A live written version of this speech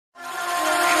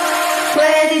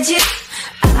Where did you?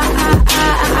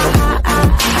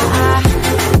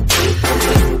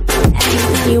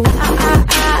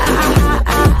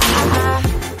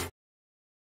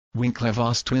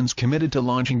 Winklevoss twins committed to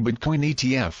launching Bitcoin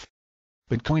ETF.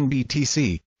 Bitcoin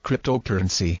BTC,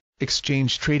 cryptocurrency,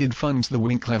 exchange-traded funds. The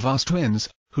Winklevoss twins,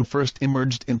 who first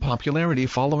emerged in popularity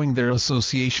following their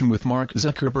association with Mark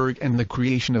Zuckerberg and the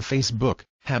creation of Facebook,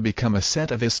 have become a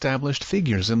set of established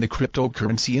figures in the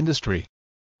cryptocurrency industry.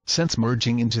 Since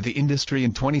merging into the industry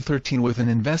in 2013 with an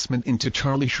investment into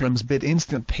Charlie Shrem's Bit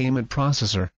instant payment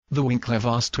processor, the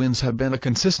Winklevoss twins have been a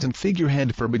consistent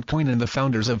figurehead for Bitcoin and the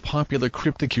founders of popular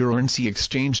cryptocurrency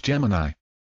exchange Gemini.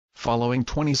 Following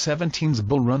 2017's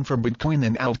bull run for Bitcoin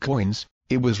and altcoins,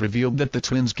 it was revealed that the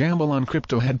twins' gamble on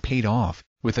crypto had paid off,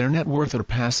 with their net worth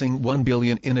surpassing $1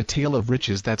 billion in a tale of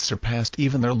riches that surpassed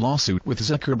even their lawsuit with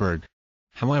Zuckerberg.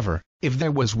 However, if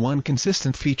there was one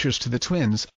consistent feature to the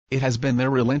twins, it has been their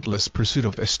relentless pursuit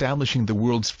of establishing the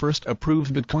world's first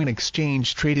approved Bitcoin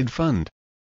exchange-traded fund.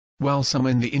 While some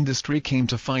in the industry came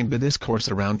to find the discourse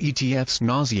around ETFs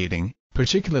nauseating,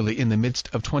 particularly in the midst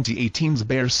of 2018's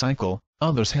bear cycle,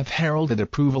 others have heralded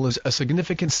approval as a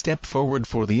significant step forward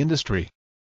for the industry.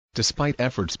 Despite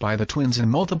efforts by the twins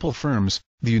and multiple firms,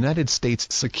 the United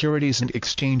States Securities and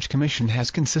Exchange Commission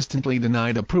has consistently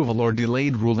denied approval or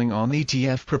delayed ruling on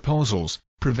ETF proposals,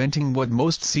 preventing what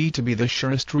most see to be the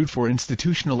surest route for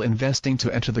institutional investing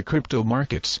to enter the crypto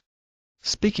markets.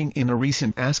 Speaking in a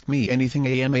recent Ask Me Anything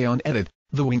AMA on Edit,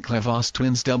 the Winklevoss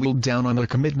twins doubled down on their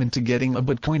commitment to getting a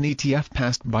Bitcoin ETF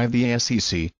passed by the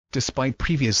SEC, despite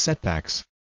previous setbacks.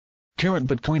 Current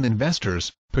Bitcoin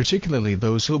investors, particularly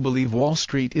those who believe Wall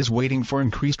Street is waiting for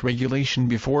increased regulation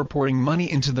before pouring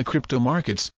money into the crypto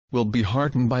markets, will be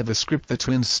heartened by the script the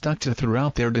twins stuck to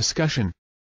throughout their discussion.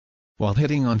 While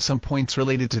hitting on some points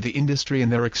related to the industry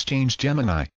and their exchange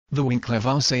Gemini, the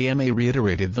Winklevoss AMA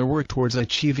reiterated their work towards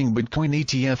achieving Bitcoin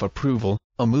ETF approval,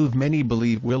 a move many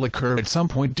believe will occur at some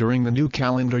point during the new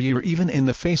calendar year even in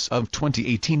the face of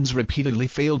 2018's repeatedly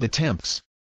failed attempts.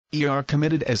 We are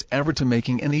committed as ever to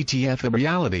making an ETF a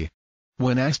reality.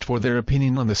 When asked for their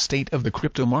opinion on the state of the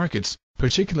crypto markets,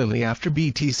 particularly after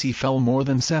BTC fell more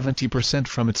than 70%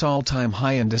 from its all-time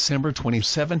high in December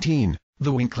 2017,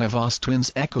 the Winklevoss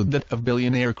twins echoed that of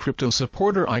billionaire crypto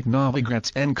supporter Ike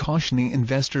Novogratz and cautioning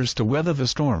investors to weather the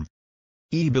storm.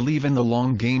 We believe in the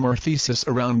long game. Our thesis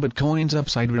around Bitcoin's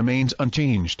upside remains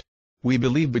unchanged. We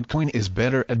believe Bitcoin is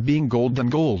better at being gold than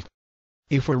gold.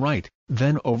 If we're right,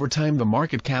 then over time the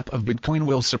market cap of Bitcoin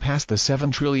will surpass the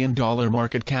 $7 trillion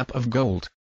market cap of gold.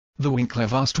 The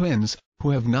Winklevoss twins, who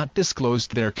have not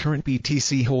disclosed their current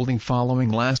BTC holding following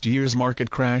last year's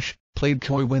market crash, played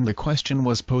coy when the question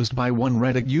was posed by one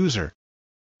Reddit user.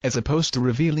 As opposed to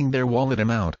revealing their wallet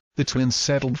amount, the twins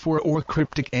settled for a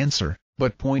cryptic answer,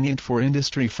 but poignant for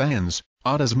industry fans,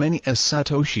 odd as many as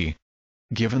Satoshi.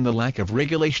 Given the lack of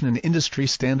regulation and industry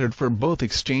standard for both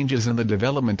exchanges and the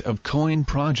development of coin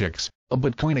projects, a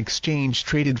Bitcoin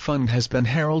exchange-traded fund has been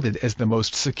heralded as the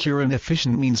most secure and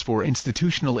efficient means for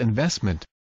institutional investment.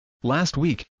 Last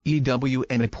week,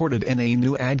 EWN reported in a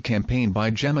new ad campaign by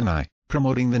Gemini,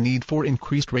 promoting the need for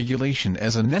increased regulation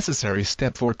as a necessary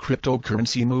step for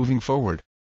cryptocurrency moving forward.